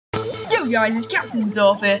Hello guys, it's Captain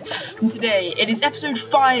Dorf here, and today it is episode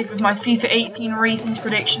 5 of my FIFA 18 Ratings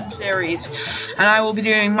Prediction Series, and I will be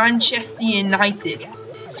doing Manchester United.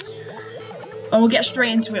 And we'll get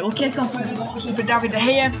straight into it. We'll kick off with the goalkeeper David De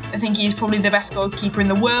Gea. I think he's probably the best goalkeeper in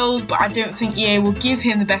the world, but I don't think EA will give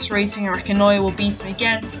him the best rating. I reckon Neuer will beat him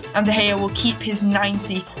again, and De Gea will keep his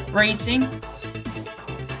 90 rating.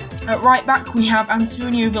 At right back we have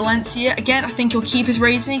Antonio Valencia. Again, I think he'll keep his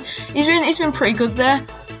rating. He's been pretty good there.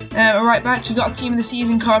 At right back, he got a Team of the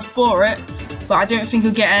Season card for it, but I don't think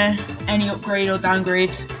he'll get any upgrade or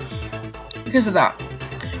downgrade because of that.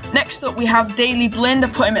 Next up we have Daley Blind. I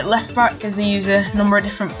put him at left back because they use a number of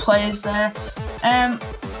different players there.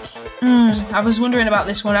 I was wondering about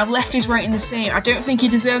this one. I've left his rating the same. I don't think he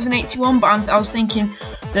deserves an 81, but I was thinking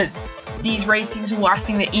that these ratings are what I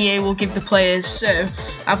think that EA will give the players, so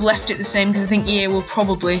I've left it the same because I think EA will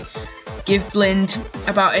probably give Blind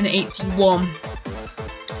about an 81,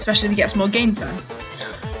 especially if he gets more game time.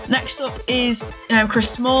 Next up is Chris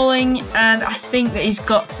Smalling, and I think that he's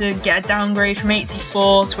got to get a downgrade from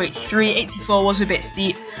 84 to 83. 84 was a bit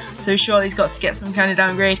steep, so surely he's got to get some kind of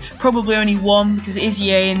downgrade. Probably only one because it is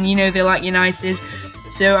EA and you know they like United.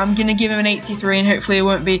 So I'm going to give him an 83 and hopefully it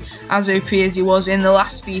won't be as OP as he was in the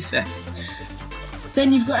last FIFA.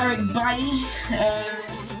 Then you've got Eric Bailly.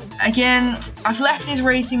 Again, I've left his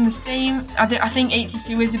rating the same. I think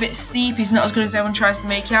 82 is a bit steep. He's not as good as everyone tries to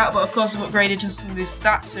make out, but of course I've upgraded to some of his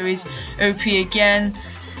stats, so he's OP again,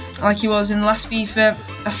 like he was in the last FIFA.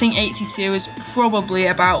 I think 82 is probably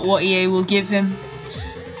about what EA will give him.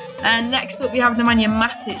 And next up we have Nemanja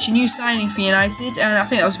Matic, a new signing for United, and I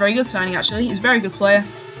think that was a very good signing actually. He's a very good player,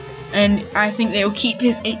 and I think they will keep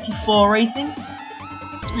his 84 rating.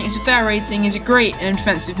 I think it's a fair rating. He's a great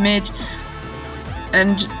defensive mid.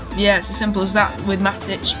 And yeah, it's as simple as that with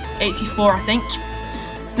Matic. 84 I think.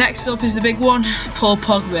 Next up is the big one, Paul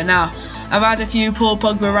Pogba. Now, I've had a few Paul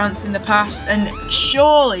Pogba rants in the past, and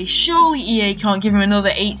surely EA can't give him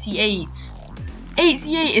another 88.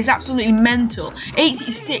 88 is absolutely mental.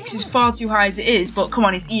 86 is far too high as it is, but come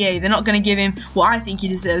on, it's EA. They're not going to give him what I think he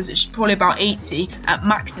deserves. It's probably about 80 at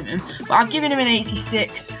maximum. But I've given him an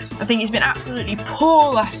 86. I think he's been absolutely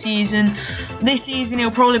poor last season. This season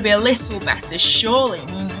he'll probably be a little better, surely. I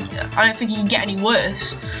mean, I don't think he can get any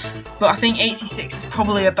worse. But I think 86 is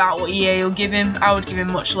probably about what EA will give him. I would give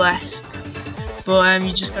him much less. But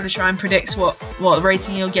you just got to try and predict what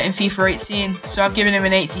rating he'll get in FIFA 18. So I've given him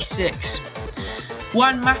an 86.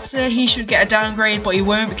 Juan Mata, he should get a downgrade, but he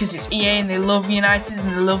won't because it's EA and they love United and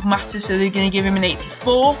they love Mata, so they're going to give him an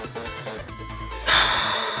 84.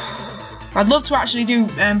 I'd love to actually do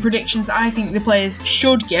predictions that I think the players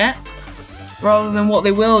should get rather than what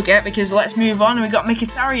they will get, because let's move on. We've got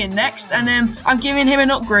Mkhitaryan next, and I'm giving him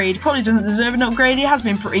an upgrade. Probably doesn't deserve an upgrade. He has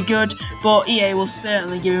been pretty good, but EA will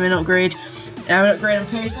certainly give him an upgrade. An upgrade on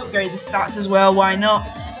pace, upgrade the stats as well. Why not?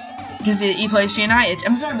 Because he plays for United.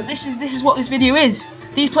 I'm sorry, but this is what this video is.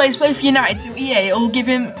 These players play for United, so EA will give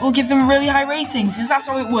them really high ratings, because that's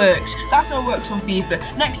how it works. That's how it works on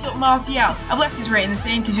FIFA. Next up, Martial. I've left his rating the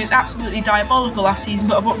same because he was absolutely diabolical last season,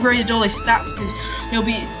 but I've upgraded all his stats because he'll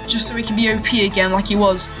be just so he can be OP again like he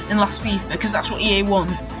was in last FIFA, because that's what EA want.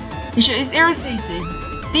 It's irritating.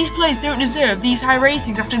 These players don't deserve these high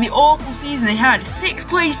ratings after the awful season they had. 6th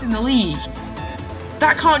place in the league.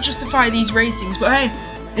 That can't justify these ratings, but hey,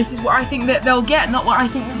 this is what I think that they'll get, not what I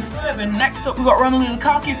think they deserve. And next up we've got Romelu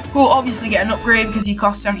Lukaku, who will obviously get an upgrade because he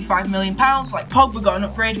costs £75 million. Like Pogba got an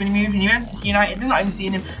upgrade when he moved from Juventus to United. They're not even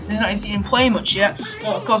seeing him play much yet.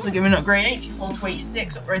 But of course they'll give him an upgrade, 84 to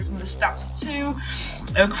 86, upgrade some of the stats too.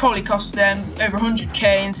 It'll probably cost them over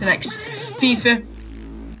 100k into next FIFA.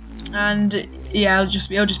 And yeah, he'll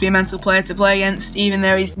just be a mental player to play against, even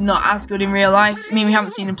though he's not as good in real life. I mean, we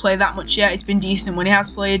haven't seen him play that much yet. It's been decent when he has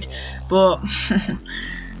played, but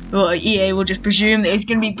but EA will just presume that he's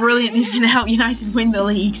going to be brilliant and he's going to help United win the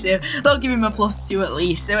league, so they'll give him a +2 at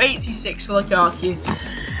least. So 86 for Lukaku.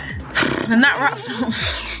 And that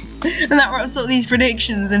wraps up these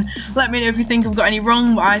predictions, and let me know if you think I've got any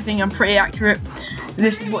wrong, but I think I'm pretty accurate.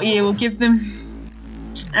 This is what EA will give them.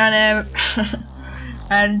 And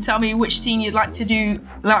and tell me which team you'd like me to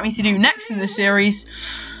do next in the series.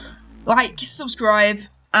 Like, subscribe,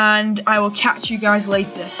 and I will catch you guys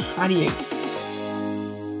later. Adios.